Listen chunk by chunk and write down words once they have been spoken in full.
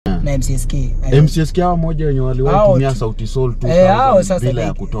na MCSK. MCSK hao moja wenye waliwatumia Sauti Sol 2000 bila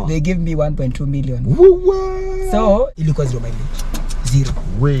ya kutoa. They give me 1.2 million. So ilikuwa zero mileage. Zero.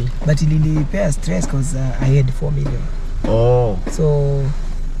 But ilinipea stress because I had 4 million. Oh. So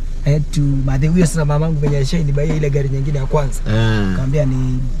I had to huyo sasa mamangu venye alishanibaia ile gari nyingine ya kwanza. Kaambia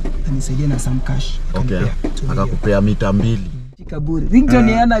nisaidie na some cash. Okay. Akakupea mita 2. Kaburi.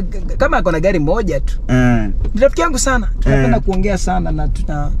 Ringtone yana kama akona gari moja tu. Ni rafiki yangu sana. Tunapenda kuongea sana na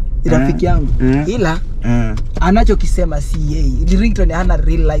tuna rafiki yangu. Ila anachokisema si yeye. Ringtone hana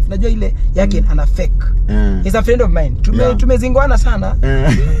real life. Najua ile yake ana fake. He's a friend of mine. Tumezinguana sana.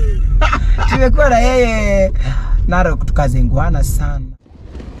 Tumekuwa na yeye naro tukazinguana sana.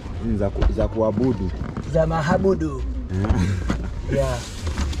 Za kuabudu. Za mahabudu. Yeah.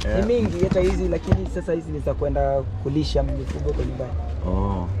 Ni mingi hata hizi lakini sasa hizi ni za kwenda kulisha mifugo kwa nyumbani.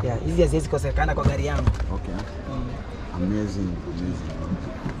 Oh. Yeah, hizi haziwezi kosekana kwa gari yangu. Okay. Amazing.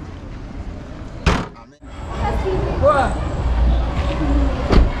 Wow.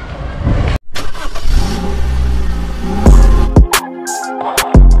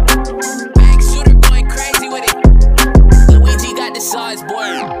 Big shooter going crazy with it. Luigi got the size,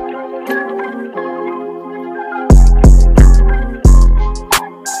 boy.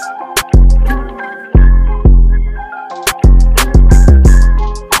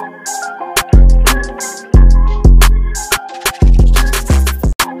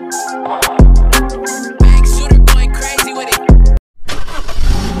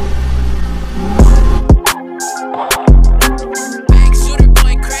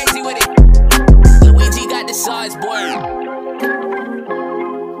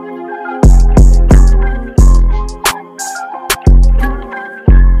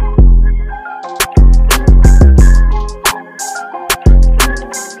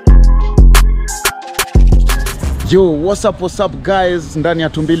 Yo, what's up guys, ndani ya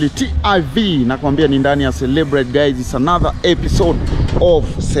Tumbili TV. Nakwambia ni ndani ya Celebrate guys. It's another episode of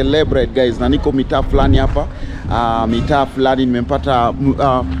Celebrate guys. Na niko mitaa fulani hapa. Mitaa fulani nimempata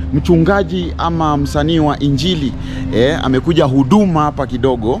mchungaji ama msanii wa injili. Amekuja huduma hapa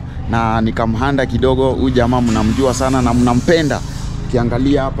kidogo na nikamhanda kidogo. Huyu jamaa mnamjua sana na mnampenda.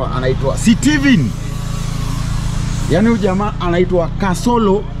 Ukiangalia hapa anaitwa Steven. Yaani huyu jamaa anaitwa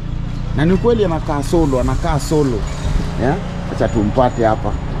Kasolo. Na ni kweli anakaa solo. Yeah? Acha tumpate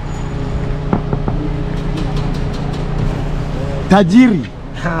hapa. Tajiri.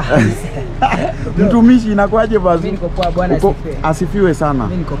 Mtumishi inakuaje bazu? Mimi niko poa bwana asifiwe. Asifiwe sana.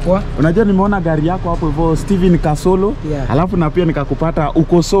 Mimi niko poa. Unajua nimeona gari yako hapo hivyo Steven Kasolo. Yeah. Alafu na pia nikakupata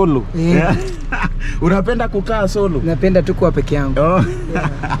uko solo. Yeah. Unapenda kukaa solo? Napenda tu kuwa peke yangu. Oh. Yeah.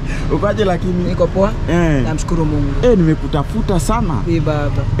 Ukaje lakini? Niko poa. Namshukuru Mungu. Nimekutafuta sana.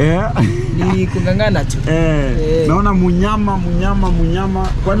 Baba. Ni kungangana tu. Naona munyama.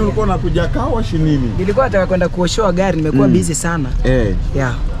 Kwani ulikuwa unakuja kawash nini? Nilikuwa nataka kwenda kuoshoa gari, nimekuwa busy sana.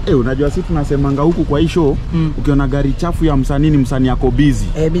 Yeah. Unajua sisi tunasemanga huku kwa hisho, ukiona gari chafu ya msanii msanii yako busy.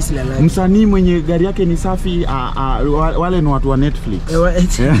 Busy la life. Msanii mwenye gari yake ni safi, wale ni watu wa Netflix.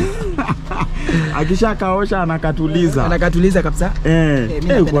 Akisha kaosha anakatuliza. Anakatuliza kabisa.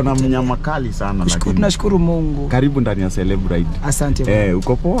 Uko na mnyama kali sana lakini. Tunashukuru Mungu. Karibu ndani ya Celebrate. Asante bwana.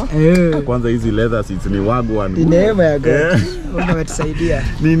 Uko poa? Kwanza hizi leather seats ni wagwan. Ni neema ya God. Mungu ametusaidia.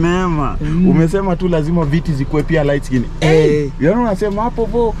 Ni neema. Umesema tu lazima viti zikuwe pia light skin. Yaani unasema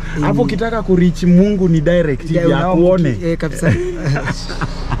hapo kitaka kureach Mungu ni direct ya kuone. Kabisa.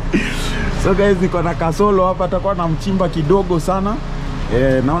 So guys, niko na Kasolo hapa, atakuwa na mchimba kidogo sana.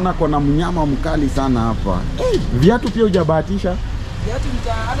 Naona kuna mnyama mkali sana hapa. Viatu pia hujabahatisha? Viatu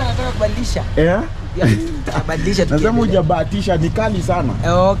hata nataka kubadilisha. Badilisha tu. Nasema hujabahatisha, ni kali sana.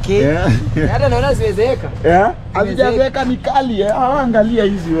 Okay. Hata naona siwezeeka. Hazijazeeka, ni kali. Angalia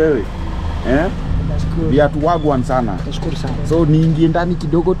hizi wewe. Nashukuru. Viatu wagwan sana. Nashukuru sana. So niingie ndani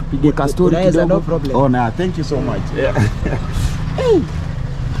kidogo tupige ka story kidogo. No problem. Thank you so much.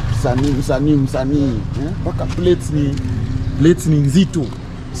 Msanii. Paka plates ni nzito.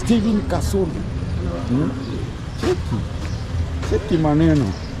 Steven Kasolo. Cheki maneno.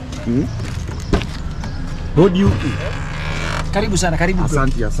 How do you? Karibu sana, karibu.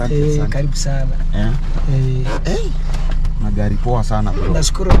 Asante. Karibu sana. Magari poa sana bro.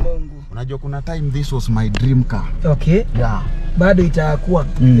 Nashukuru Mungu. Unajua kuna time this was my dream car. Okay. Yeah. Bado itakuwa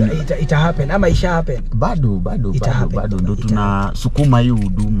ita happen ama isha happen. Bado ndo tunasukuma hii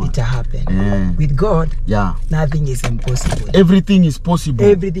huduma. It happen. With God, nothing is impossible. Everything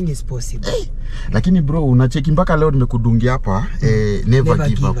is possible. Lakini bro, unacheki mpaka leo nimekudungia hapa, never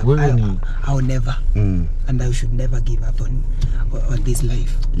give up. Wewe ni I'll never. And I should never give up on this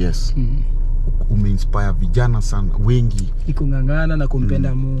life. Yes. umeinspire vijana sana wengi ikungangana na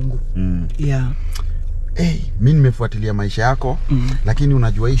kumpenda Mungu. Yeah. Mimi nimefuatilia maisha yako, lakini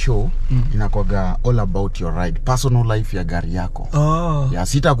unajua hii show inakuaga all about your ride, personal life ya gari yako. Ya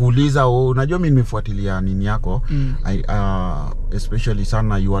sitakuuliza unajua mimi nimefuatilia nini yako. Especially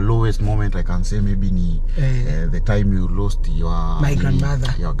sana your lowest moment I can say maybe ni the time you lost my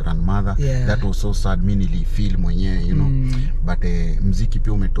grandmother. Your grandmother. Yeah. That was so sad. Mimi nilifeel mwenyewe, you know. But muziki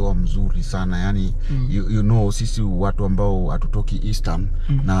pia umetoa mzuri sana. Yani you know sisi watu ambao hatutoki Eastern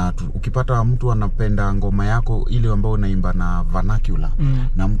na ukipata mtu anapenda ngoma yako ile ambao unaimba na vernacular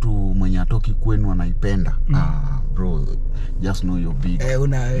na mtu mwenye atoki kwenu anaipenda, bro, just know you're big.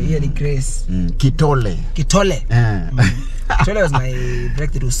 Hiyo ni grace. Kitole. Kitole was my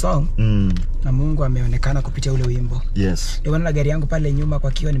breakthrough song. Na Mungu ameonekana kupitia ule wimbo. Yes. Ndio maana gari yangu pale nyuma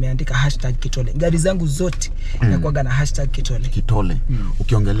kwa kioo nimeandika #Kitole. Gari zangu zote inakuwa na #Kitole. Kitole.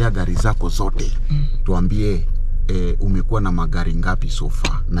 Ukiongelea gari zako zote, tuambie umekuwa na magari ngapi so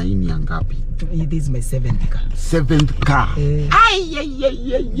far na hii ni ya ngapi? This is my 7th car. 7th car.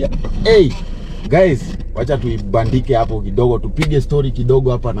 Hey guys, wacha tuibandike hapo kidogo, tupige story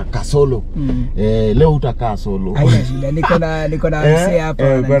kidogo hapa na Kasolo. Leo utakaa solo. Haina shida, niko na msee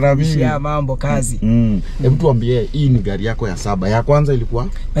hapa na nishia mambo kazi. Hebu tuambie, hii ni gari yako ya 7. Ya kwanza ilikuwa?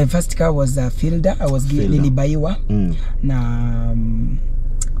 My first car was a Fielder. Nilibaiwa na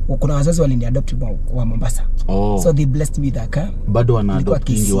kuna wazazi waliniadopt wa Mombasa. So they blessed me that car. Bado wana adopt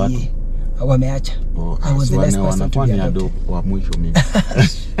kingi watu. Wameacha. I was the last person to be adopted. Wa mwisho mimi.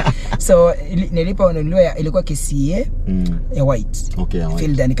 So niliponunuliwa ilikuwa KCA ya white. Okay,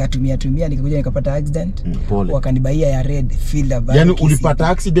 Fielder nikatumia nikakuja nikapata accident. Wakanibaia ya red Fielder. Yani ulipata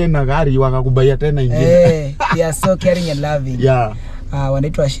accident na gari wakakubaia tena ingine. They are so caring and loving. Yeah.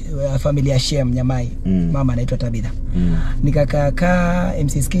 wanaitwa familia Shem Nyamai. Mama anaitwa Tabitha. Nikakaa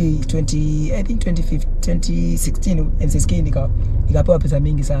MCSK 2016 MCSK nikapewa pesa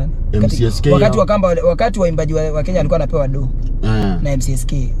mingi sana. MCSK wakati waimbaji wa Kenya alikuwa anapewa do. Na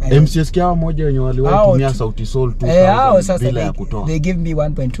MCSK. MCSK hao moja wenye waliwatumia Sauti Sol 2000 bila ya kutoa. They give me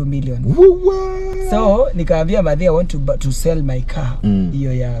 1.2 million. So nikaambia madhi I want to sell my car.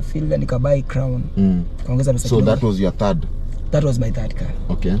 Hiyo ya Fielder nikabuy Crown. Kaongeza pesa kidogo. So that was your third? That was my third car.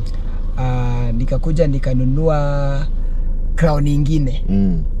 Okay. Nikakuja nikanunua Crown nyingine.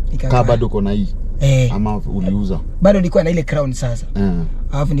 Kaa bado kona hii? Ama uliuza? Bado nilikuwa na ile Crown sasa.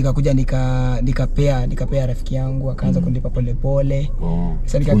 Alafu nikakuja nikapea rafiki yangu akaanza kunipa pole pole.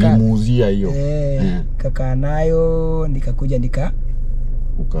 Sasa nikamuuzia hiyo. Kakaa nayo nikakuja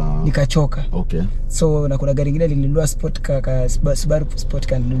nikachoka. Okay. So na kuna gari lingine nilinunua sport car, Subaru sport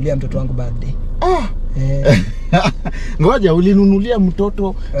car nilinunulia mtoto wangu birthday. Ngoja ulinunulia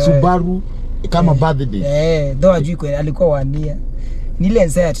mtoto Subaru kama birthday? Though ajui alikuwa wania. Nile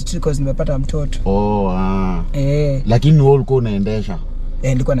anxiety because nimepata mtoto. Lakini wewe ulikuwa unaendesha?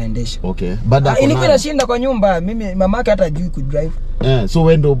 Nilikuwa naendesha. Okay. Baada ilikuwa inashinda kwa nyumba, mimi mamake hata hajui ku drive. So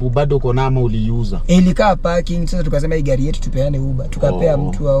wewe ndio bado uko na ama uliuza? Ilikaa parking, sasa tukasema hii gari yetu tupeane Uber. Tukapea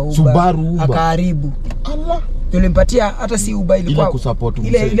mtu wa Uber. Subaru Uber. Akaharibu. Allah. Tulimpatia hata si Uber ilikuwa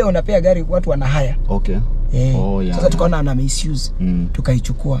ile unapea gari watu wana haya. Okay. Sasa tukaona ana misuse.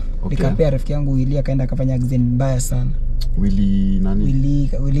 Tukaichukua. Nikapea rafiki yangu Willy akaenda akafanya accident mbaya sana. Willy nani?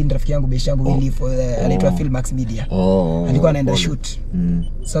 Willy rafiki yangu besha yangu Willy anaitwa Filmax Media. Alikuwa anaenda shoot.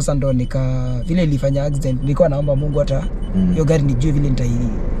 Sasa ndo vile ilifanya accident nilikuwa naomba Mungu hata hiyo gari nijue vile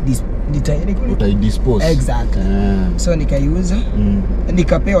dispose. Exactly. So nikaiuza.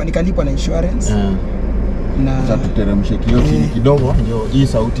 Nikalipwa na insurance. Na sasa tuteremshe kioo chini kidogo ndio hii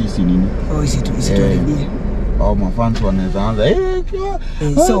sauti isi nini? Isituharibie. Mafans wanaweza anza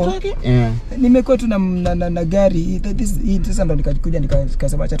so nimekuwa tu na gari sasa ndo nikakuja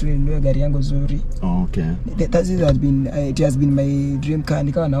nikasema acha tu ninunue gari yangu nzuri. Okay. It has been my dream car.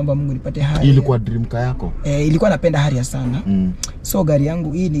 Nikawa naomba Mungu nipate Harrier. Ilikuwa dream car yako? Ilikuwa napenda Harrier sana. So gari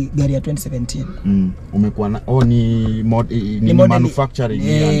yangu hii ni gari ya 2017. Umekuwa na ni manufacturing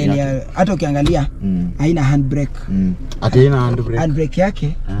yake. Hata ukiangalia haina handbrake. Hata haina handbrake. Handbrake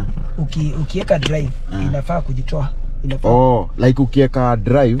yake ukiweka drive inafaa kujitoa. Like ukiweka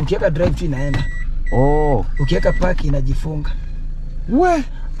drive tu inaenda. Ukiweka park inajifunga.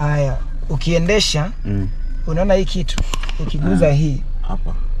 Haya, ukiendesha unaona hii kitu ukiguza hii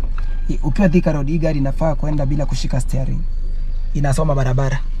hapa. Ukiwa Thika Road hii gari inafaa kwenda bila kushika steering. Inasoma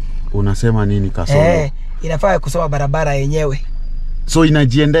barabara. Unasema nini Kasolo? Inafaa kusoma barabara yenyewe. So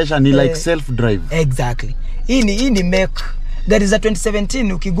inajiendesha ni like self drive. Exactly. Hii ni make gari za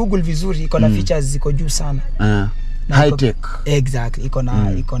 2017 ukigoogle vizuri iko na features ziko juu sana. High tech. Exactly. Iko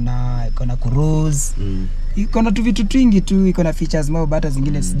na cruise. iko na tu vitu twingi tu, iko na features mob, hata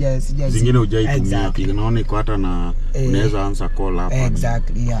zingine zingine hujaitumia pia, naona iko hata na unaweza answer call hapa.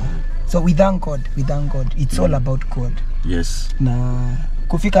 Exactly, yeah. So we thank God, it's all about God. Yes. Na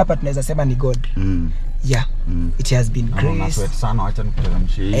kufika hapa tunaweza sema ni God. Yeah. It has been grace. Na sweat sana, acha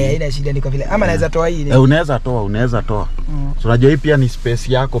nikuteremshe hii. Ina shida niko vile. Ama naweza toa hii. Unaweza toa. So unajua hii pia ni space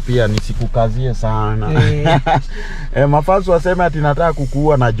yako pia, nisikukazie sana. Mafans waseme ati nataka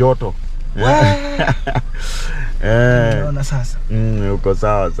kukuua na joto. Unaona sasa. Uko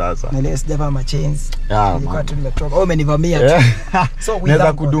sawa sasa. Na leo sijavaa ma chains. Nilikuwa tu nimetoka. Umenivamia tu. So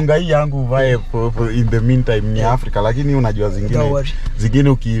naweza kudunga hii yangu vae in the meantime ni Africa, lakini unajua zingine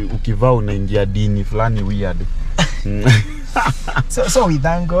ukivaa unaingia dini fulani weird. So we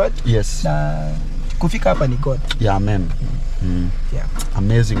thank God. Yes. Na kufika hapa ni God. Yeah, amen. Yeah.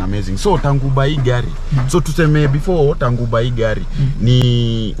 Amazing. So tangu buy gari. So tuseme before tangu buy gari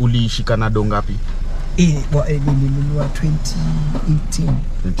ni ulishika na dongapi? Nilinunua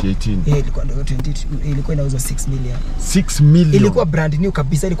 2018. Ilikuwa ndio 2018. Ilikuwa inauzwa 6 million. 6 million. Ilikuwa brand new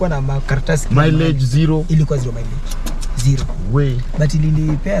kabisa, ilikuwa na makaratasi. Mileage zero. Ilikuwa zero mileage. Zero. Way. But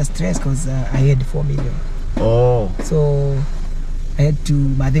ilinipea stress because I had 4 million. So I had to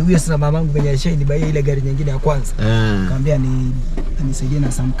huyo sasa mamangu venye alishanibaia ile gari nyingine ya kwanza. Akamwambia anisaidie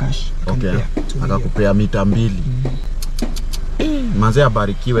na some cash. Akakupea mita 2. Mazee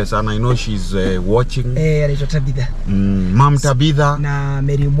abarikiwe sana. I know she's watching. Anaitwa Tabitha. Mom Tabitha. Na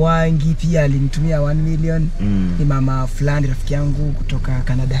Mary Mwangi pia alinitumia 1 million. Ni mama fulani rafiki yangu kutoka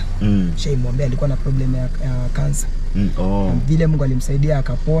Canada. Shaimwambia alikuwa na problem ya cancer. Vile Mungu alimsaidia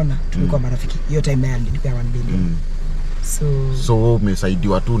akapona, tulikuwa marafiki. Hiyo time naye alinipea 1 million. So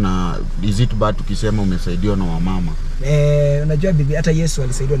umesaidiwa tu na is it bad tukisema umesaidiwa na wamama? Unajua bibi, hata Yesu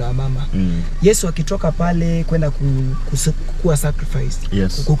alisaidiwa na wamama. Yesu akitoka pale kwenda kukua sacrifice.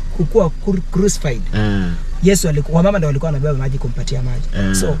 Yes. Kukua crucified. Yesu alikuwa, wamama ndio walikuwa wanabeba maji kumpatia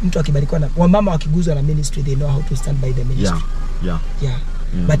maji. So mtu akibarikiwa na wamama wakiguzwa na ministry, they know how to stand by the ministry. Yeah.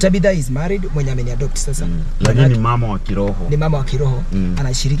 But Tabitha is married, mwenye ameniadopt sasa. Lakini ni mama wa kiroho. Ni mama wa kiroho.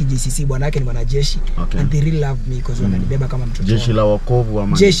 Anashiriki JCC, bwana yake ni mwanajeshi. And they really love me because wananibeba kama mtoto. Jeshi la wokovu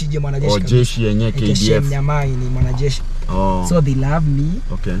ama jeshi je mwanajeshi. Jeshi yenyewe KDF. Nyamai ni mwanajeshi. So they love me.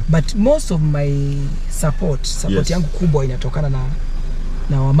 But most of my support yangu kubwa inatokana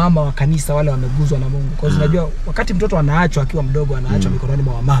na wamama wa kanisa wale wameguzwa na Mungu. Because unajua wakati mtoto anaachwa akiwa mdogo anaachwa mikononi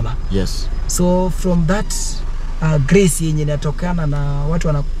mwa wamama. Yes. So from that grace yenye inatokana na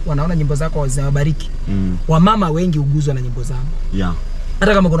watu wanaona nyimbo zako zinawabariki. Wamama wengi huguzwa na nyimbo zangu. Yeah.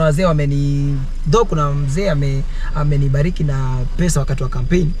 Hata kama kuna wazee kuna mzee amenibariki na pesa wakati wa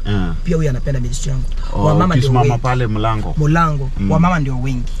campaign. Pia huyu anapenda ministry yangu. Wamama ndio wengi. Pale mlango. Wamama ndio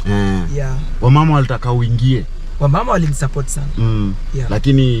wengi. Yeah. Wamama walitaka uingie. Wamama walinisupport sana.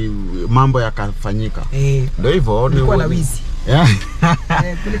 Lakini mambo yakafanyika. Ndio hivyo kulikuwa na wizi.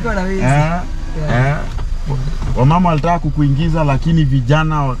 Kulikuwa na wizi. Wamama walitaka kukuingiza lakini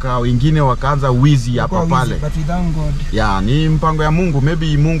vijana wengine wakaanza wizi hapa pale. But we thank God. Yeah, ni mpango ya Mungu.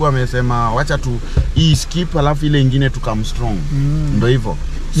 Maybe Mungu amesema wacha tu hii skip alafu ile nyingine tu come strong. Ndio hivyo.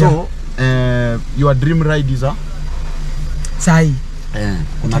 So your dream ride is sahi.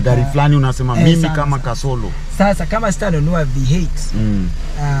 Kuna gari fulani unasema mimi kama Kasolo. Sasa kama sitanunua V8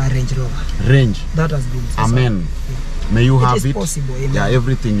 Range Rover. Range. That has been amen. Yeah. May you have it. Possible, yeah,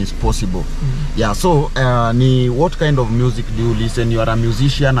 everything is possible. Yeah, so what kind of music do you listen? You are a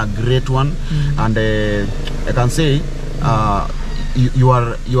musician, a great one, and I can say you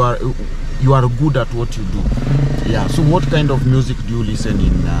are good at what you do. Yeah, so what kind of music do you listen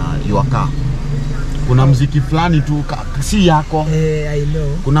in your car? Kuna mziki fulani tu si yako. I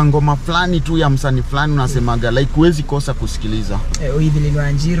know. Kuna ngoma fulani tu ya msanii fulani unasemaga like huwezi kosa kusikiliza.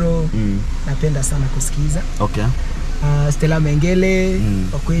 Walinunua Njiro napenda sana kusikiza. Okay. Stella Mengele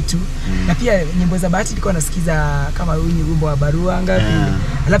wa kwetu. Na pia nyimbo za Bahati nilikuwa nasikiza kama huyu wimbo wa Barua ngapi.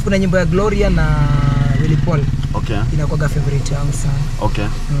 Alafu kuna nyimbo ya Gloria na Willy Paul. Okay. Inakuwa favorite yangu sana. Okay.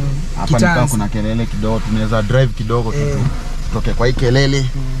 Hapa nikaa kuna kelele kidogo, tunaweza drive kidogo tutoke kwa hii kelele.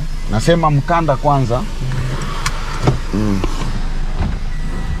 Nasema mkanda kwanza.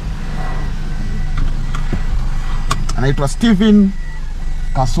 Anaitwa Steven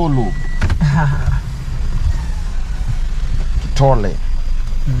Kasolo. Kitole.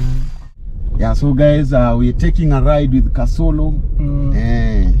 Yeah, so guys, we're taking a ride with Kasolo.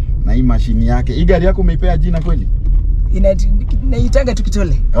 Na hii mashini yake. Hii gari yako umeipea jina kweli? Inaitanga tu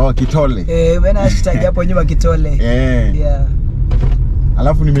Kitole. Kitole. Wewe hashtag hapo nyuma Kitole. Yeah.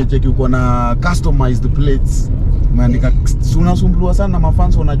 Alafu nimecheki uko na customized plates. Umeandika unasumbuliwa sana na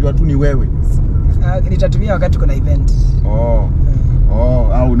mafans wanajua tu ni wewe. Nitatumia wakati kuna event.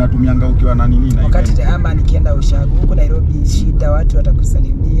 Au unatumianga ukiwa na nini na wakati ama nikienda ushago huko Nairobi, shida watu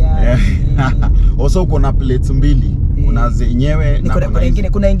watakusalimia. Also uko na plates mbili. Una zenyewe na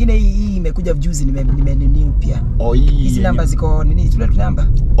kuna nyingine hii imekuja juzi nimenunua pia. Hii hizi namba ziko nini? Tule namba.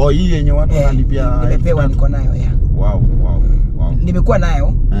 Hii yenye watu wanalipia. Nimepewa, niko nayo Wow. Nimekuwa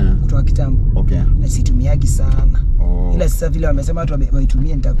nayo kutoka kitambo. Okay. Na situmiagi sana. Ila sasa vile wamesema watu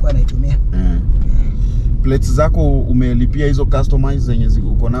waitumie, nitakuwa naitumia. Plates zako umelipia hizo customize zenye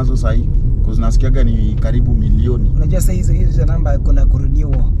uko nazo sasa hivi? Kwa zinasikiaga ni karibu milioni. Unajua sasa hizo namba kuna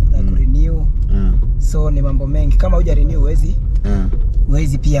kurenew, so ni mambo mengi. Kama huja renew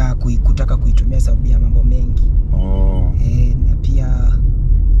huwezi pia kutaka kuitumia sababu ya mambo mengi. Na pia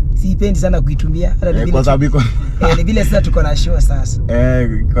sipendi sana kuitumia kwa sababu ni vile sasa tuko na show sasa.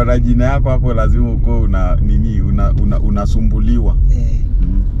 Kuna jina yako hapo lazima uko unasumbuliwa.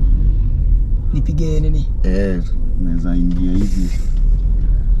 Nipige nini? Naweza ingia hivi.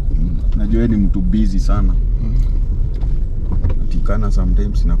 Najua ni mtu busy sana. Tikana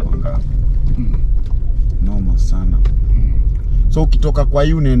sometimes inakuanga noma sana. So ukitoka kwa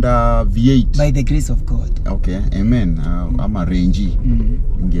hiyo unaenda V8 by the grace of God. Okay, amen. Ama range.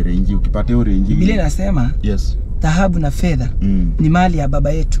 Inge range ukipata hiyo range. Biblia inasema dhahabu na fedha ni mali ya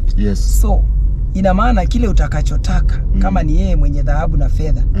baba yetu. So ina maana kile utakachotaka kama ni yeye mwenye dhahabu na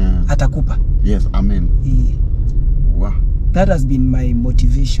fedha atakupa. Amen. Wow. That has been my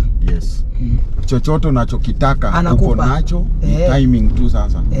motivation. Chochote unachokitaka uko nacho, timing tu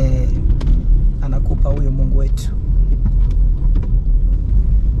sasa. Anakupa huyo Mungu wetu.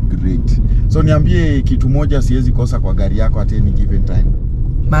 Great. So niambie kitu moja siwezi kosa kwa gari yako at any given time.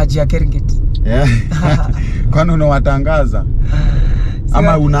 Maji ya Keringet. Kwani unawatangaza?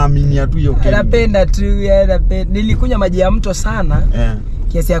 Ama unaaminia tu hiyo Keringet? Napenda tu, nilikunywa maji ya mto sana.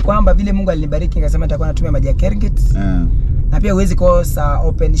 Kiasi ya kwamba vile Mungu alinibariki nikasema nitakuwa natumia maji ya Keringet. Na pia huwezi kosa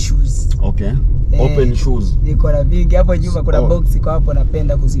open shoes. Open shoes. Niko na vingi hapo nyuma, kuna box iko hapo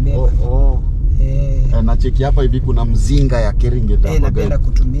napenda kuzibeba. Na cheki hapa hivi kuna mzinga ya Keringet hapa. Napenda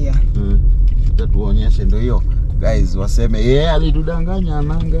kutumia. Tuonyeshe ndio hiyo. Guys waseme alitudanganya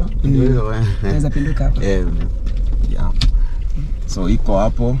ananga. Naweza pinduka hapa. So iko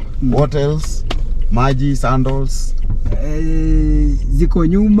hapo. What else? Maji, sandals. Ziko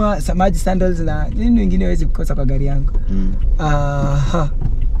nyuma, maji, sandals na nini wengine hawezi kukosa kwa gari yangu.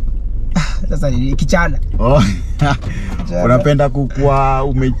 Sasa ni kichana. Unapenda kukua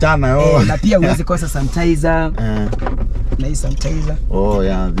umechana na pia huwezi kosa sanitizer. Na hii sanitizer.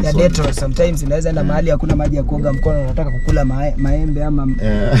 This Dettol sometimes inaweza enda mahali hakuna maji ya kuoga mkono, unataka kukula maembe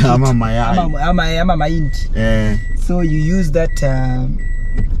ama mayai ama mahindi. So you use that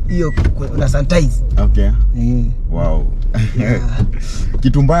hiyo una sanitize. Wow.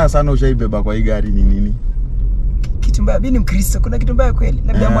 Kitu mbaya sana ushaibeba kwa hii gari ni nini? Kitu mbaya, mimi ni Mkristo, kuna kitu mbaya kweli?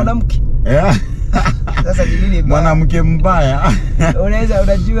 Labda mwanamke. Sasa ni nini mwanamke mbaya?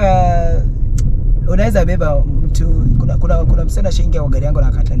 Unaweza beba mtu, kuna msana shingia kwa gari yangu na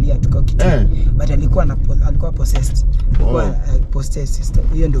akatalia tuko kitu. But alikuwa possessed. Possessed.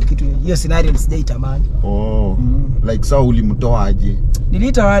 Hiyo ndio kitu, hiyo scenario sijaitamani. Like sao ulimtoa aje?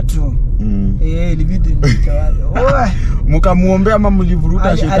 Niliita watu. Ilibidi niliita watu. Mkamuombea ama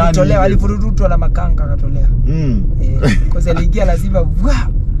mlivuruta shetani? Alitolewa, alivurutwa na makanga akatolewa. Kwa sababu aliingia lazima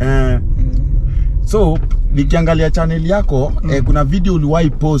So nikiangalia channel yako kuna video uliwahi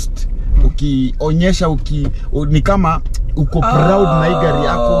post ukionyesha ni kama uko proud na hii gari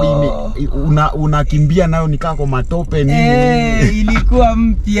yako unakimbia nayo nikaa kwa matope nini. Ilikuwa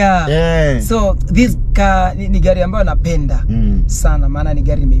mpya. So this car ni gari ambayo napenda sana, maana ni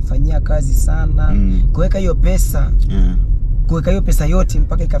gari nimeifanyia kazi sana. Kuweka hiyo pesa yote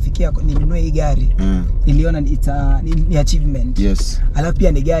mpaka ikafikia ninunue hii gari. Niliona ni achievement. Alafu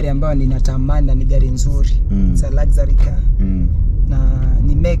pia ni gari ambayo ninatamani na ni gari nzuri. It's a luxury car. Na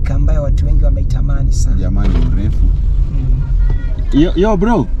ni meka ambayo watu wengi wameitamani sana. Jamani mrefu. Yo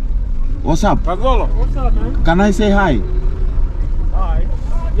bro. What's up? Kasolo. What's up, man? Can I say hi? Hi.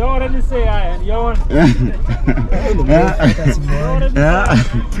 You already say hi and you want.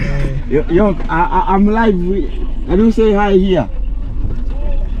 Yo, I'm live. Can you say hi here?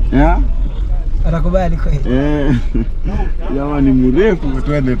 Anakubali kweli. Jamani mrefu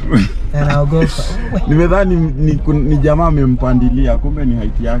twende tu. Anaogopa. Nimedhani ni jamaa amempandilia, kumbe ni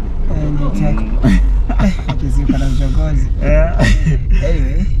height yake. Akizipa na mjongozi.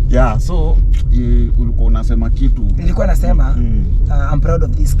 Anyway. So ulikuwa unasema kitu. Nilikuwa nasema I'm proud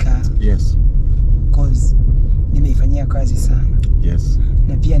of this car. Because nimeifanyia kazi sana.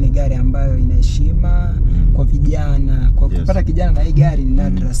 Na pia ni gari ambayo ina heshima kwa vijana. Kwa kupata kijana na hii gari ni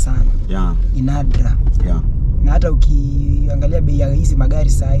nadra sana. Ni nadra. Na hata ukiangalia bei ya hizi magari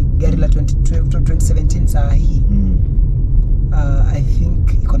saa hii, gari la 2017 saa hii I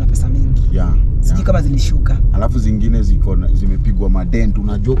think iko na pesa mingi. Sijui kama zilishuka. Alafu zingine zimepigwa madent.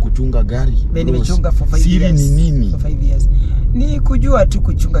 Unajua kuchunga gari? Mimi nimechunga for 5 years. Siri ni nini? For 5 years. Ni kujua tu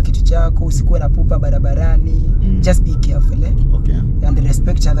kuchunga kitu chako, usikuwe na pupa barabarani. Just be careful, eh? Okay. And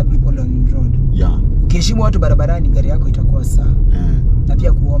respect other people on road. Ukiheshimu watu barabarani, gari yako itakuwa sawa. Na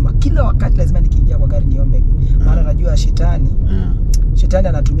pia kuomba. Kila wakati lazima nikiingia kwa gari niombe. Maana najua shetani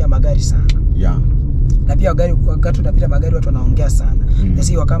anatumia magari sana. Na pia wakati unapita magari watu wanaongea sana. Na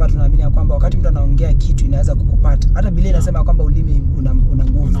sisi kama tunaamini kwamba wakati mtu anaongea kitu inaweza kukupata. Hata Biblia inasema kwamba ulimi una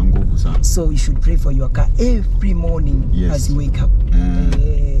nguvu. Una nguvu sana. So you should pray for your car every morning as you wake up.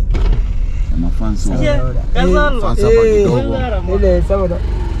 Mafanso. Kasolo. Fansa kidogo. Ile sababu.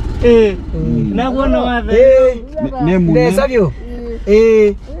 Na kuona wapi? Ne savyo.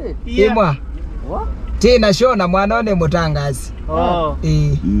 Yemwa. Tena shona mwanone mutangazi.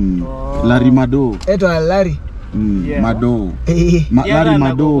 Larry Mado. Eto Larry. Mado. Larry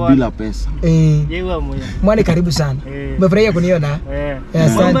Mado bila pesa. Mwane karibu sana. Umefurahia kuniona?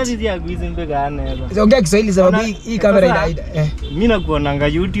 Asante. Ongea Kiswahili sababu hii kamera ina mimi nakuonanga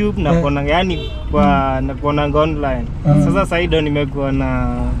YouTube na kuonanga yani na kuonanga online. Sasa saido nimekuwa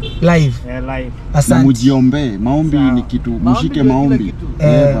na live. Live. Asante. Mujiombe, maombi ni kitu, mshike maombi.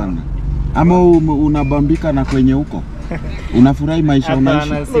 Bana. Ama unabambika na kwenye huko? Unafurahi maisha unaishi?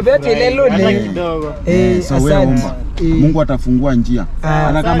 Hata kidogo. So wewe omba. Mungu atafungua njia.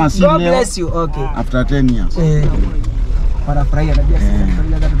 Hata kama si leo. God bless you. Okay. After 10 years. Wanafurahia na biashara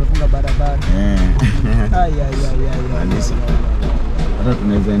tunafunga tumefunga barabara. Alisa. Hata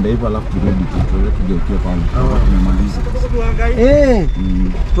tunaweza enda hivyo alafu turudi tugeukie pale. Tumemaliza.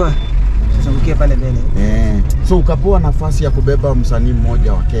 Poa. Sasa pale mbele. So ukapewa nafasi ya kubeba msanii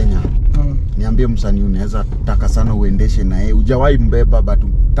mmoja wa Kenya. Niambie msanii unaweza taka sana uendeshe na yeye. Hujawahi mbeba but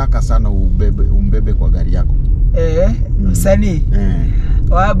taka sana umbebe kwa gari yako. Msanii.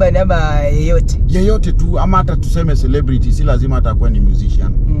 Waba ama yeyote. Yeyote tu ama hata tuseme celebrity, si lazima atakuwa ni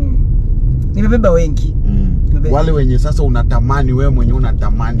musician. Nimebeba wengi. Wale wenye sasa unatamani wewe mwenyewe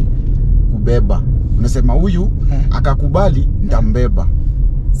unatamani kubeba. Unasema huyu akakubali nitambeba.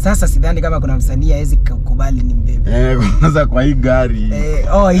 Sasa sidhani kama kuna msanii hawezi kukubali ni mbebe. Kwanza kwa hii gari.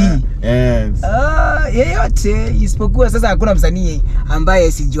 Hii. Yeyote isipokuwa sasa hakuna msanii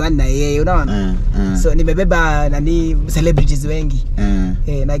ambaye sijuani na yeye, unaona? So nimebeba celebrities wengi.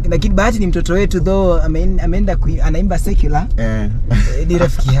 Lakini bahati ni mtoto wetu though ameenda anaimba secular. Ni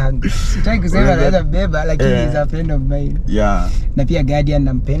rafiki yangu. Sitaki kusema anaweza mbeba lakini is a friend of mine. Na pia Guardian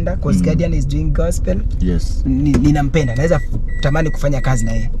nampenda because Guardian is doing gospel. Ninampenda. Naweza tamani kufanya kazi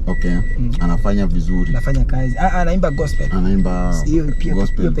na yeye. Okay. Anafanya vizuri. Anafanya kazi. Anaimba gospel. Anaimba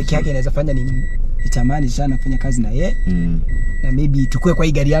gospel. Hiyo peke yake inaweza fanya nitamani sana kufanya kazi na yeye. Na maybe tukue kwa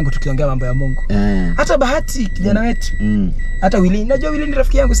hii gari yangu tukiongea mambo ya Mungu. Hata Bahati kijana wetu. Hata Willy, najua Willy ni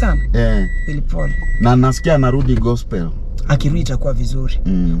rafiki yangu sana. Willy Paul. Na nasikia anarudi gospel. Akirudi itakuwa vizuri.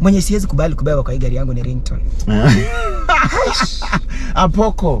 Mwenye siwezi kubali kubeba kwa hii gari yangu ni ringtone.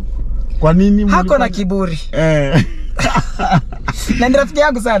 Apoko. Kwa nini hako na kiburi? Na ni rafiki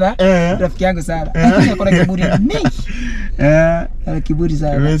yangu sana. Rafiki yangu sana. Lakini ako na kiburi mingi. Ana kiburi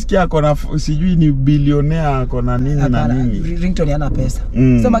sana. Nimesikia ako na sijui ni bilionea ako na nini na nini. Ringtone hana pesa.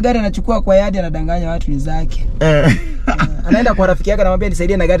 Sasa magari anachukua kwa yadi anadanganya watu ni zake. Anaenda kwa rafiki yake anamwambia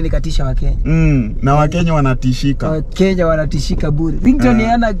nisaidie na gari nikatisha Wakenya. Na Wakenya wanatishika. Wakenya wanatishika bure. Ringtone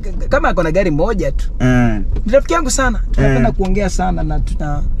hana kama ako na gari moja tu. Ni rafiki yangu sana. Tunapenda kuongea sana na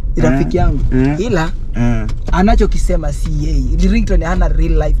rafiki yangu. Ila anachokisema si yeye. Ringtone hana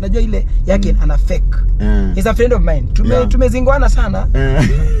real life. Najua ile yake ana fake. He's a friend of mine. Tumezingwana sana.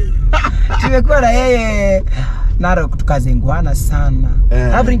 Tumekuwa na yeye Narok tukazingwana sana.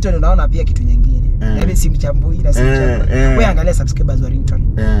 Ringtone unaona pia kitu nyingine. Yaani simchambui na simchambui. Wewe angalia subscribers wa Ringtone.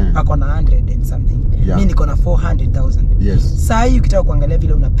 Ako na 100 and something. Mimi niko na 400,000. Sasa hii ukitaka kuangalia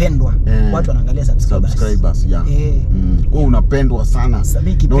vile unapendwa, watu wanaangalia subscribers. Wewe unapendwa sana.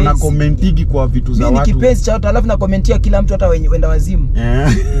 Na una commentigi kwa vitu za watu. Mimi ni kipenzi cha watu, alafu na commentia kila mtu hata wenda wazimu.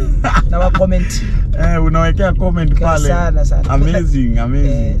 Na wa comment. Unawekea comment pale. Sana. Amazing.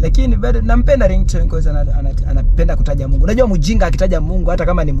 Lakini bado nampenda Ringtone because anapenda kutaja Mungu. Unajua mjinga akitaja Mungu hata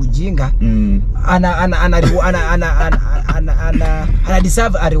kama ni mjinga, ana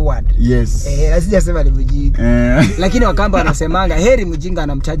deserve a reward. Lazima sema ni mjinga. Lakini Wakamba wanasemanga heri mjinga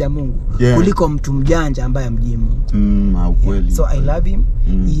anamtaja Mungu kuliko mtu mjanja ambaye amjui Mungu. Ukweli. So I love him.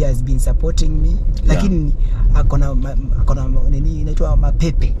 He has been supporting me. Lakini akona nini inaitwa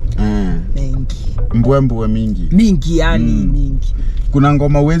mapepe. Mengi. Mbwembwe mingi. Mingi yani mingi. Kuna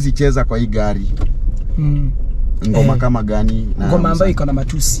ngoma uwezi cheza kwa hii gari. Ngoma kama gani? Ngoma ambayo iko na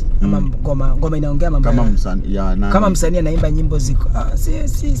matusi ama ngoma inaongea mambo kama msanii kama msanii anaimba nyimbo ziko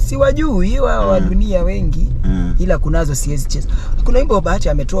si wajui wa dunia wengi, ila kunazo siwezi cheza. Kuna wimbo Bahati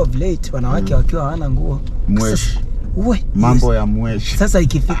ametoa late wanawake wakiwa hawana nguo. Mweshi. Mambo ya mweshi. Sasa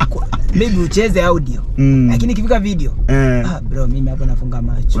ikifika maybe ucheze audio, lakini ikifika video bro mimi hapo nafunga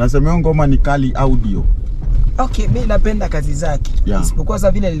macho. Unasema ngoma ni kali audio. Okay, mimi napenda kazi zake. Isipokuwa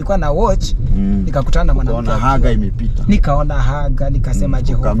sasa vile nilikuwa na watch nikakutana na mwanamke. Unaona haga imepita. Nikaona haga nikasema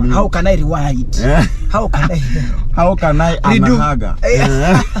Jehova, how can I rewind? How can I anahaga?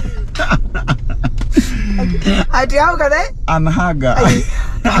 Ati how can I anahaga?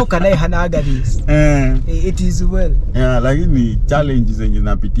 How can I hanaga this? It is well. Lakini challenge zenye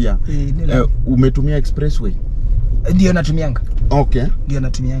napitia. Umetumia expressway? Ndio natumianga. Okay. Ndio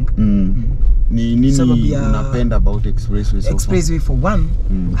natumianga. Ni nini unapenda about expressway? Expressway for one,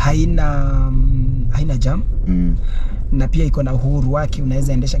 haina jam. Na pia iko na uhuru wake,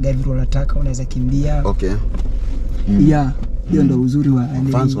 unaweza endesha gari vile unataka, unaweza kimbia. Okay. Hiyo ndio uzuri wa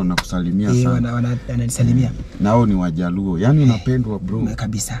fans wanakusalimia sana. Wananisalimia. Nao ni Wajaluo. Yaani unapendwa bro.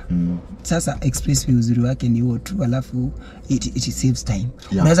 Kabisa. Sasa expressway uzuri wake ni huo tu, alafu it saves time.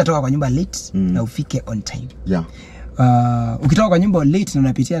 Unaweza toka kwa nyumba late na ufike on time. Ukitoka kwa nyumba late na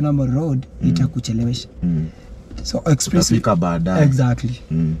unapitia normal road itakuchelewesha. So expressway fika baadaye. Exactly.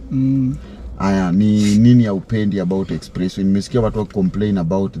 Aya, ni nini ya upendi about expressway? Nimesikia watu complain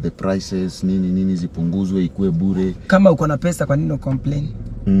about the prices, nini zipunguzwe ikue bure. Kama uko na pesa kwa nini complain?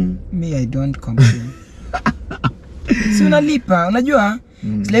 Me I don't complain. Si unalipa, unajua?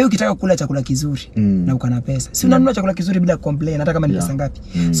 Leo ukitaka kula chakula kizuri na uko na pesa, si unanunua chakula kizuri bila complain hata kama ni pesa ngapi.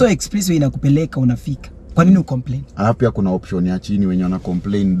 So expressway inakupeleka unafika. Kwa nini ucomplain? Alafu pia kuna option ya chini wenye wana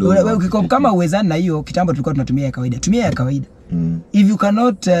complain do. Wewe kama uwezani na hiyo, kitambo tulikuwa tunatumia ya kawaida. Tumia ya kawaida. If you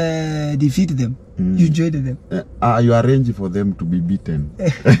cannot defeat them, you join them. You arrange for them to be beaten.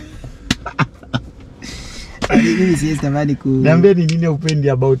 Mimi siwezi tamani Niambie ni nini upendi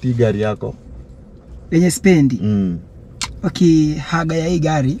about hii gari yako? Yenye spendi. Okay, haga ya hii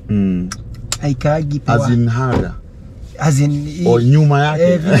gari haikaagi poa. As in haga. As in nyuma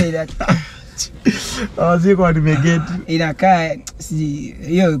yake. Vile ziko nimegeti. Inakaa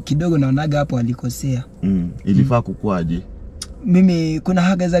hiyo kidogo naonaga hapo alikosea. Ilifaa kukuaje? Mimi kuna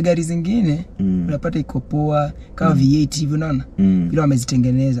haga za gari zingine unapata iko poa kama V8 hivi unaona? Ile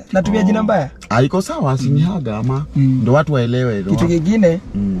wamezitengeneza. Natumia jina mbaya? Iko sawa, si ni haga ama ndio watu waelewe. Kitu kingine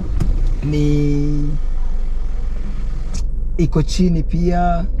ni iko chini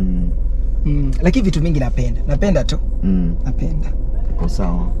pia. Lakini vitu mingi napenda tu. Napenda. Iko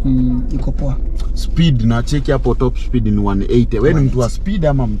sawa. Iko poa. Speed na cheki hapo top speed ni 180. Wewe ni mtu wa speed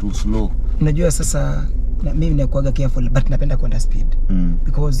ama mtu slow? Unajua sasa mimi nakuaga careful but napenda kwenda speed.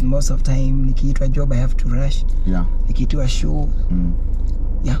 Because most of time nikiitwa job I have to rush. Nikiitwa show.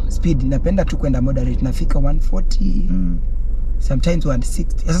 Speed napenda tu kwenda moderate, nafika 140. Sometimes 160.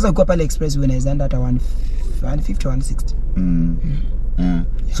 Sasa ukiwa pale expressway unaweza enda hata 150 160.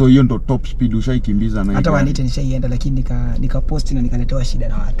 So hiyo ndo top speed ushaikimbiza na hata 180 nishaienda, lakini nika post na nikaletewa shida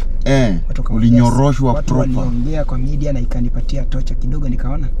na watu. Ulinyoroshwa proper. Waliongea kwa media na ikanipatia tocha kidogo,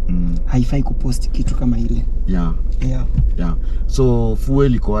 nikaona haifai kupost kitu kama ile. So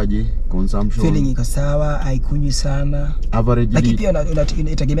fuel iko aje? Consumption? Feeling iko sawa, haikunywi sana. Average. Lakini pia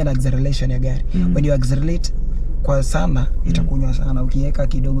inategemea na acceleration ya gari. When you accelerate kwa sana itakunywa sana, ukiweka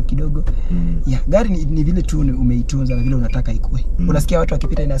kidogo gari ni vile tu umeitunza na vile unataka ikue. Unasikia watu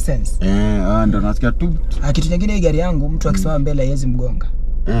wakipita ina sense. Ndio nasikia tu. Kitu kingine hii gari yangu mtu akisimama mbele haiwezi mgonga.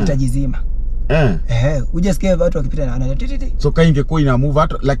 Itajizima. Hujasikia watu wakipita na so kama ingekuwa ina move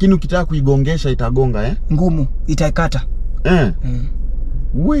hata, lakini ukitaka kuigongesha itagonga ngumu, itakata.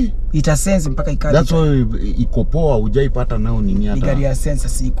 Ita sense mpaka ikata. That's why iko poa, hujaipata nao nini hata. Gari ya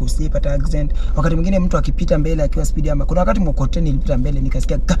sense sipata accident. Wakati mwingine mtu akipita mbele akiwa speed ama kuna wakati mkokoteni ilipita mbele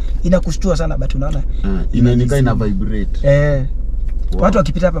nikasikia inakushtua sana but unaona ina vibrate. Watu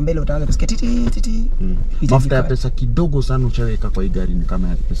wakipita hapa mbele utaanza kusikia titi. Mafuta ya pesa kidogo sana uchaweka kwa hii gari ni kama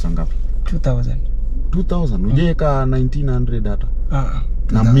ya pesa ngapi? 2000. Hujaweka 1900 hata.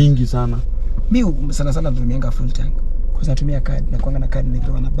 Na mingi sana. Mimi sana natumianga full tank. Kwa natumia card na kuanga na card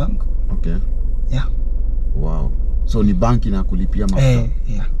nimepewa na bank. Okay. Wow. So ni banki na kulipia mafuta.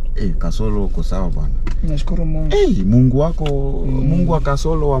 Kasolo uko sawa bwana. Nashukuru Mungu. Mungu wako, Mungu wa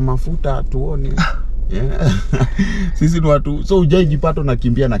Kasolo wa mafuta tuone. Sisi ni watu, so hujaijipata na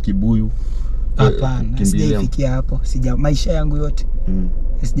kimbia na kibuyu. Hapana, sijaifikia hapo. Maisha yangu yote.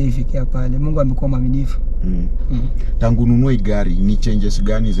 Sijaifikia pale. Mungu amekuwa mwaminifu. Tangu nunue gari ni changes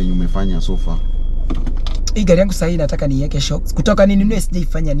gani zenye umefanya so far? hii gari yangu sasa nataka niweke shocks. Kutoka ninunue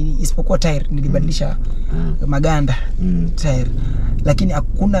sijaifanya nini isipokuwa tire nilibadilisha maganda tire. Lakini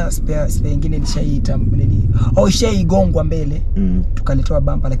hakuna spare nyingine nishaita nini. Ishaigongwa mbele. Tukaletewa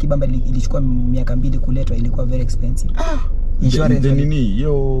bumper, lakini bumper ilichukua miaka 2 kuletwa, ilikuwa very expensive. Insurance nini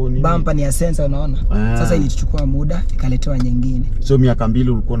hiyo nini? Bumper ni ya sensor unaona. Sasa ilichukua muda ikaletewa nyingine. So miaka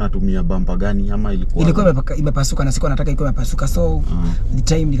 2 ulikuwa unatumia bumper gani ama ilikuwa imepasuka na siku nataka ikuwe imepasuka, so the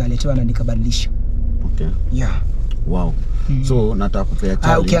time nikaletewa na nikabadilisha. Okay. Yeah. Wow. So nataka kupea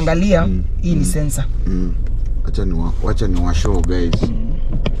challenge. Ukiangalia hii ni sensor. Wacha ni wa show guys.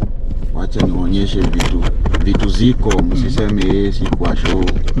 Wacha nionyeshe vitu ziko, msiseme si kwa show.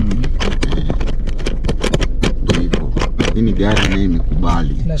 Hii ni gari na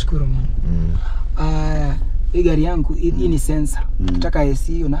imekubali. Nashukuru Mungu. Hii gari yangu hii ni sensor. Ukitaka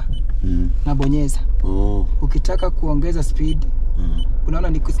AC unabonyeza. Ukitaka kuongeza speed unaona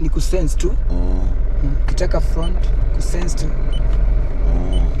ni kusense tu. Ukitaka front kusense tu.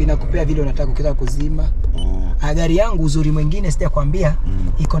 Inakupea vile unataka. Ukitaka kuzima. Gari yangu uzuri mwingine sijakwambia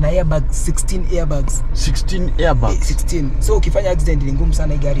iko na airbag 16 airbags. 16 airbags. 16. So ukifanya accident ni ngumu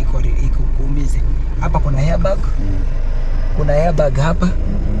sana hii gari iko kuumize. Hapa kuna airbag. Kuna airbag hapa.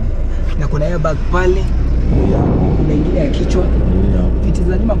 Na kuna airbag pale. Kuna ingine ya kichwa. Viti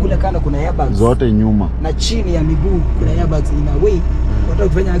za nyuma kule kando kuna airbags. Zote nyuma. Na chini ya miguu kuna airbags in a way. Unataka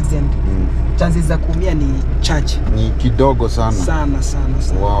kufanya accident. Chances za kuumia ni chache. Ni kidogo sana. Sana.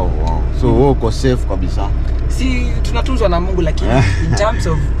 Wow. So wewe uko safe kabisa. Si tunatunzwa na Mungu, lakini in terms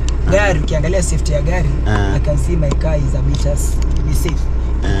of gari ukiangalia safety ya gari, I can see my car is a bit safe.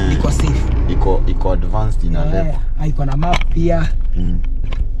 Iko safe. Iko advanced in a level. Iko na map pia.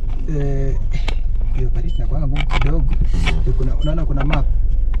 Hiyo pariti na kwa ngumu kidogo. Unaona kuna map.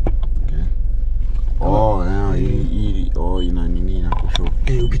 Ina nini na kushow.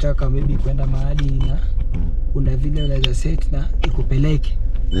 Ukitaka maybe kwenda mahali na kuna vile unaweza set na ikupeleke.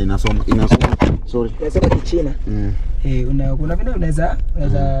 Inasoma sorry. Inasema Kichina. Kuna vile unaweza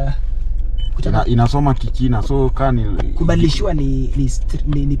inasoma Kichina, so kani kubadilishwa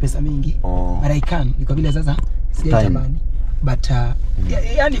ni pesa mingi. But I can ni kwa vile sasa sijatamani. But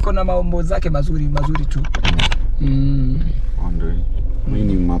yani iko na maombo zake mazuri tu. Mimi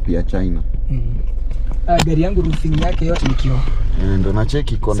ni map ya China. Gari yangu roofing yake yote ni kioo. Ndio na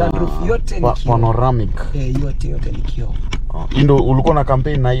check iko na panoramic. Yote ni kioo. Ndio ulikuwa na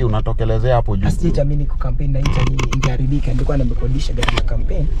campaign na hii unatokelezea hapo juu. Sijaamini ku campaign na hii ingeharibika. Nilikuwa nimekodisha gari ya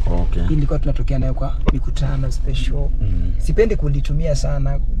campaign. Okay. Hii ilikuwa tunatokea nayo kwa mikutano special. Sipendi kulitumia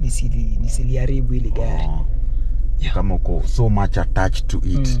sana nisiliharibu ile gari. Kama uko so much attached to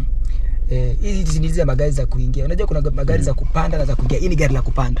it. Hizi ni zile magari za kuingia. Unajua kuna magari za kupanda na za kuingia. Hii ni gari la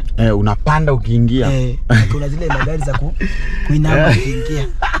kupanda. Unapanda ukiingia. Kuna zile magari za kuinama ukiingia.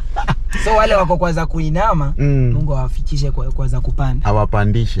 So wale wako kwa za kuinama, Mungu awafikishe kwa za kupanda.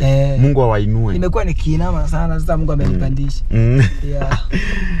 Awapandishe. Mungu awainue. Nimekuwa nikiinama sana, sasa Mungu amenipandisha.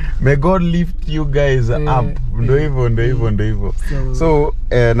 May God lift you guys up. Ndio hivyo. So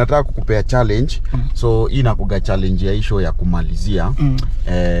nataka kukupea challenge. So hii nakuga challenge ya show ya kumalizia.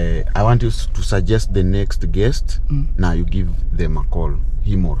 I want you to suggest the next guest. Now you give them a call.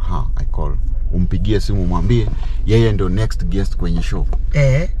 Him or her, I call. Umpigie simu mwambie yeye ndio next guest kwenye show.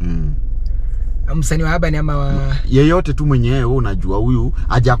 Msanii wa haba ni ama yeyote tu mwenye wewe unajua huyu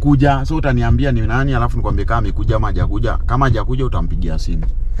hajakuja, so utaniambia ni nani, alafu nikwambie kama amekuja ama hajakuja. Kama hajakuja utampigia simu.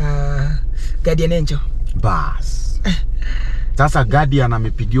 Guardian Angel. Bas. Sasa Guardian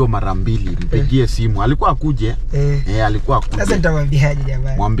amepigiwa mara 2, mpigie simu. Alikuwa akuje. Alikuwa akuje. Sasa nitamwambiaje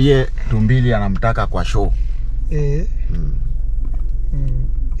jamani? Mwambie Tumbili anamtaka kwa show.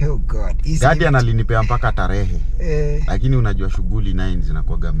 Oh God. Guardian alinipea mpaka tarehe. Lakini unajua shughuli 9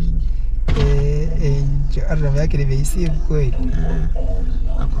 zinakuwa mingi. Arama yake nimeisimu kweli.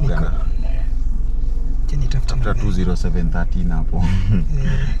 Nakugana. Tena tafuta 20713 hapo.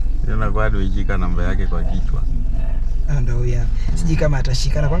 Ndio kwa adwijika namba yake kwa kichwa. Ndio ya. Siji kama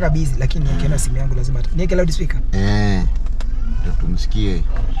atashikana kwanga busy, lakini nikiona simu yangu lazima niweke loudspeaker. Ndio tumsikie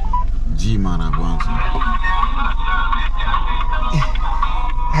Jima na kwanza.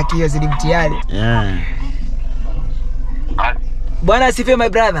 Hakio zidi mtiani. Bwana asifiwe my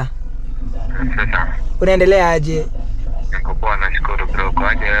brother. Unaendelea aje? Niko poa, nashukuru bro.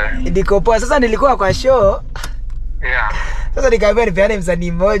 Kwaje? Niko poa. Sasa nilikuwa kwa show. Sasa nikaambia nipeane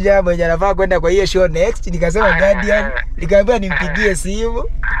msanii mmoja mwenye anafaa kwenda kwa hiyo show next. Nikasema Guardian. Nikaambia nimpigie simu.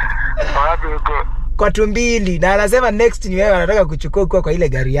 Wapi uko? Kwa Tumbili. Na anasema next ni wewe anataka kuchukua kwa ile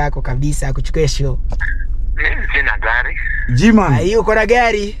gari yako kabisa, kuchukua show. Sina gari. Jima. Hiyo uko na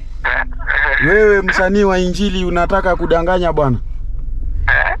gari? Wewe msanii wa injili unataka kudanganya bwana?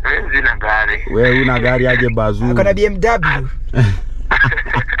 Sina gari. Wewe una gari aje Bazu? Akona BMW.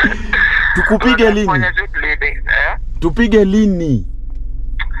 Tukupige lini? Tupige lini?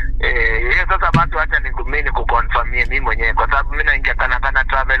 Hiyo sasa basi acha nikumini kuconfirmie mimi mwenyewe kwa sababu mimi naingia kana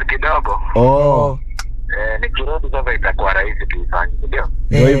travel kidogo. Oh. Nikirudi sasa itakuwa rahisi tuifanye, ndio?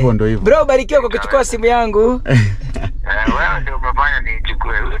 Ndio hivyo. Bro, barikiwa kwa kuchukua simu yangu. Wewe ndio umefanya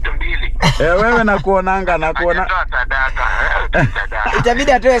nichukue. Vitu mbili. Wewe nakuonanga nakuona. Sadaka.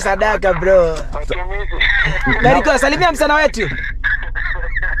 Itabidi atoe sadaka bro. Barikiwa, salimia msana wetu.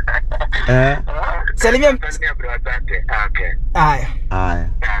 Salimia bro, asante. Okay. Haya.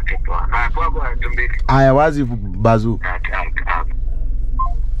 Okay, poa. Poa tumbili. Haya wazi Bazu.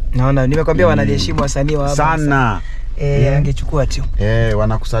 Naona nimekwambia wanaheshimu wasanii wa hapa sana. Angechukua tu.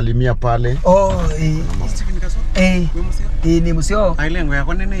 Wanakusalimia pale. Ni musio. Ailengo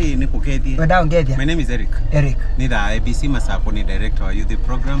yako nene ni kukedi. Wenda ongedia. My name is Eric. Ni the ABC Masako ni director of youth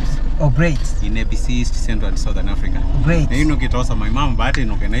programs. Oh great. In ABC East Central and Southern Africa. Great. Na you get also my mom but you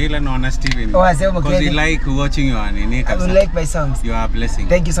know ile naona Steven. Oh, I say because you like watching you and I like my songs. You are a blessing.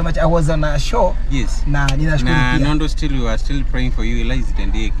 Thank you so much. I was on a show. Yes. Na ninashukuru pia. Na Nondo still we are still praying for you. Elias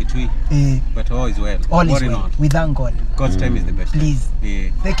Tendie Kitui. But all is well. All is well. We thank God. God's time is the best. Please.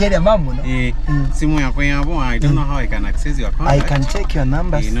 Take care of mom, no? Simu yako yapo. I don't know how I can access your contact. I can check your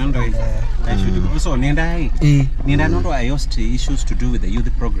numbers. Nondo I should also Nenda Nondo I host issues to do with the youth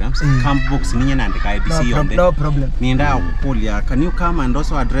programs. Camp books niye na ndika IBC on there. No problem. Nenda kukulia. Can you come and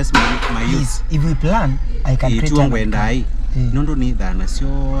also address my youth? Yes. If we plan, I can create a Nondo ni dhana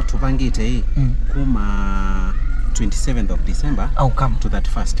sio tupangite kuma 27th of December. I'll come to that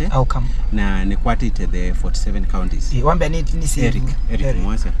first. I'll come. Na nekwatite the 47 counties. Wambe ni si Eric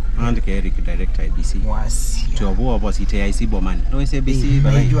Mwasa. And Eric director IBC. Mwasi. Tuobo boss IC Boman. No is ABC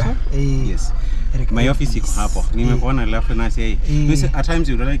but yes. My office iko hapo. Nimekuona alafu na say at times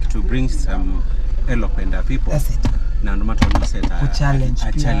you like to bring some eloquent people. That's it. Na ndo matter what set a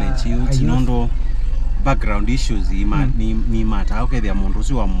challenge you Nondo background issues ni mata how can they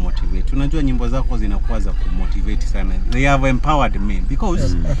motivate wa motivate. Unajua nyimbo zako zinakuwa za kumotivate sana. They have empowered me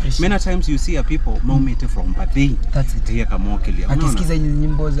because many times you see a people motivate from birthday. That's it. Here kama okelia. Akisikiza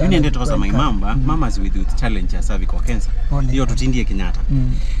nyimbo za mimi ndio toza my mama mamas with challenge ya cervical cancer. Hiyo tutindie Kenyatta.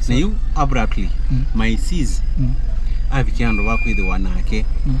 Na you abruptly my sis avikiando wako hizo wanake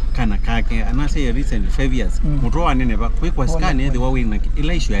kana kake anase recent 5 years mutoa nene ba kwa scan the wawe na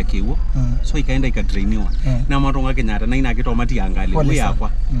ile issue yake hiyo so ikaenda ikatrainiwa na matonga Kenyatta na ina kitu mati angali wewe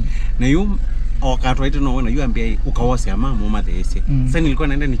hapa na yu wakati wetu naona yu ambia ukawose mama mathese sasa nilikuwa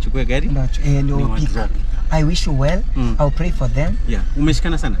naenda nichukue gari ndio pick. I wish you well. I'll pray for them.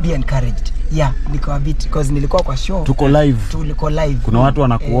 Umeshikana sana. Be encouraged. Niko a bit because nilikuwa kwa show. Tuko live. Kuna watu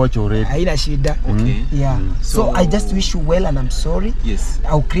wanakuwatch already. Haina shida. So I just wish you well and I'm sorry. Yes.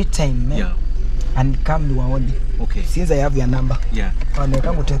 I'll create time, man. And come niwaone. Okay. Since I have your number.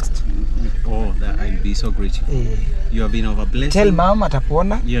 Kangu text. Oh, that I'll be so grateful. You have been over blessed. Tell mama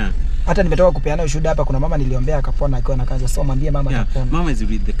atapona. Hata nimetoka kupeana ushuhuda hapa, kuna mama niliombea akapona akiwa na kansa. So mwambie mama atapona. Mama is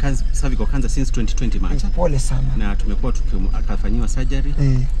with the cervical cancer since 2020 March. Pole sana. Na tumekuwa akafanyiwa surgery.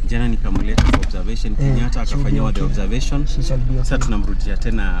 Jana nikamleta for observation Kenyatta akafanyiwa the observation. Sasa tunamrudia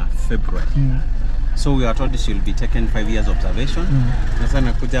tena February. So we are told she will be taken 5 years observation. Sasa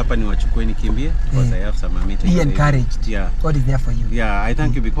nakuja hapa niwachukue nikimbie because I have some meetings. Be encouraged. God is there for you. I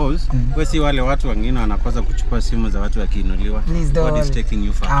thank you because wewe si wale watu wengine wanakosa kuchukua simu za watu wakiinuliwa. God is taking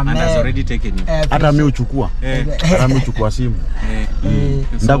you far. And has already taken you. Hata mimi uchukua. Hata mimi uchukua simu.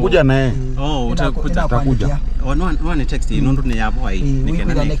 Ndakuja naye. Utakuja. One text inondo ne yabo ai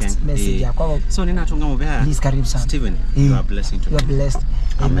nikena the next message yako. So ninatunga mbea. Please karibu sana. Steven, you are blessing to me. You are blessed.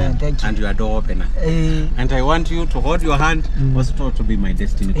 Amen. Thank you. And you are door opener. And I want you to hold your hand also to be my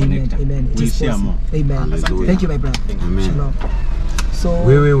destiny connector. Amen. We'll share more. Amen. Thank you my brother. Shalom. So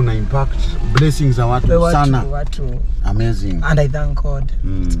wewe una impact blessings za watu sana. Amazing. And I thank God.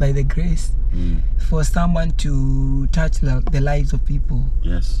 It's by the grace. For someone to touch the lives of people.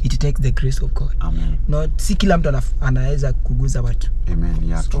 It takes the grace of God. Amen. Not si kila mtu anaweza kuguza watu. Amen.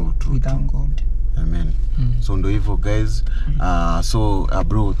 True. We thank God. Amen. So ndo hivyo guys.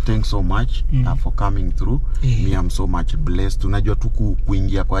 Bro, thanks so much for coming through. Me I'm so much blessed. Unajua tu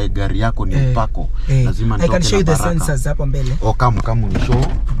kuingia kwa gari yako ni mpako. Lazima nitoke na baraka. I can show you the sensors hapo mbele. Come ni show.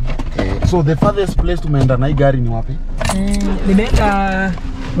 So the farthest place tumeenda na hii gari ni wapi? Nimeenda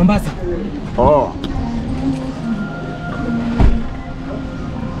Mombasa.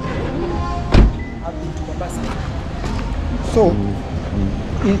 So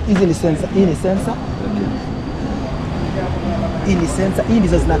hizi ni sensor, hii ni sensor. Hii ni sensor, hii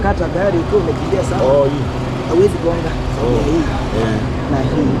ndizo zinakata gari ukiwa umekimbia sana. Hii. hauwezi gonga hii na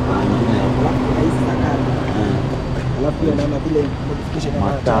hii alafu na hizi za kando alafu pia naona vile modification ya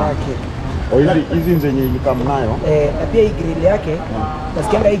mataa yake. Hizi zenye ilikam nayo. Na pia hii grill yake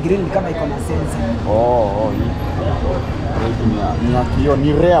nasikianga hii grill ni kama iko na sensor.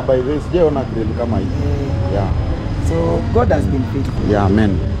 Ni rare by this. Sijaona grill kama hii. Yeah. So God has been faithful. Yeah,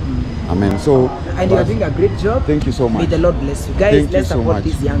 amen. Amen. So and you are doing a great job. Thank you so much. May the Lord bless you. Guys, let's support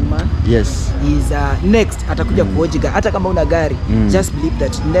this young man. Yes. He's next atakuja kuoji hata kama una gari. Just believe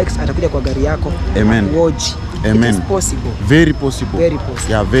that next atakuja kwa gari yako. Amen. Kuoji. Amen. It is possible. Very possible. Very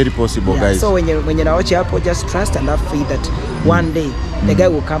possible. Yeah, very possible, guys. So when you watch hapo, just trust and have faith that one day the guy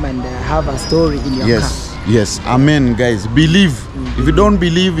will come and have a story in your car. Yes. Amen, guys. Believe. If you don't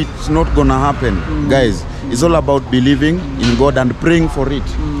believe, it's not gonna happen, guys. It's all about believing in God and praying for it.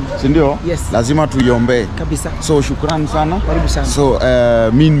 Sindio? Yes. Lazima tuiombe. Kabisa. So shukrani sana. Karibu sana. So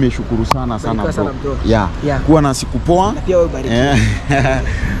mimi nimeshukuru sana bro. Yeah. Kuwa na siku poa. Na pia wewe bariki.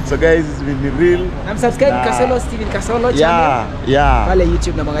 So guys, it's been real. Na subscribe Kasolo, Steven Kasolo channel. Yeah. Pale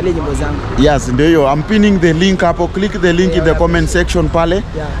YouTube na mwangalie nyimbo zangu. Yes, ndio hiyo. I'm pinning the link hapo. Click the link in the comment section pale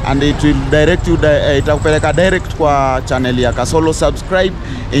and it will direct you itakupeleka direct kwa channel ya Kasolo. Subscribe,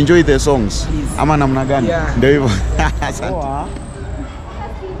 enjoy the songs. Ama namna gani? Ndio hivyo. Asante.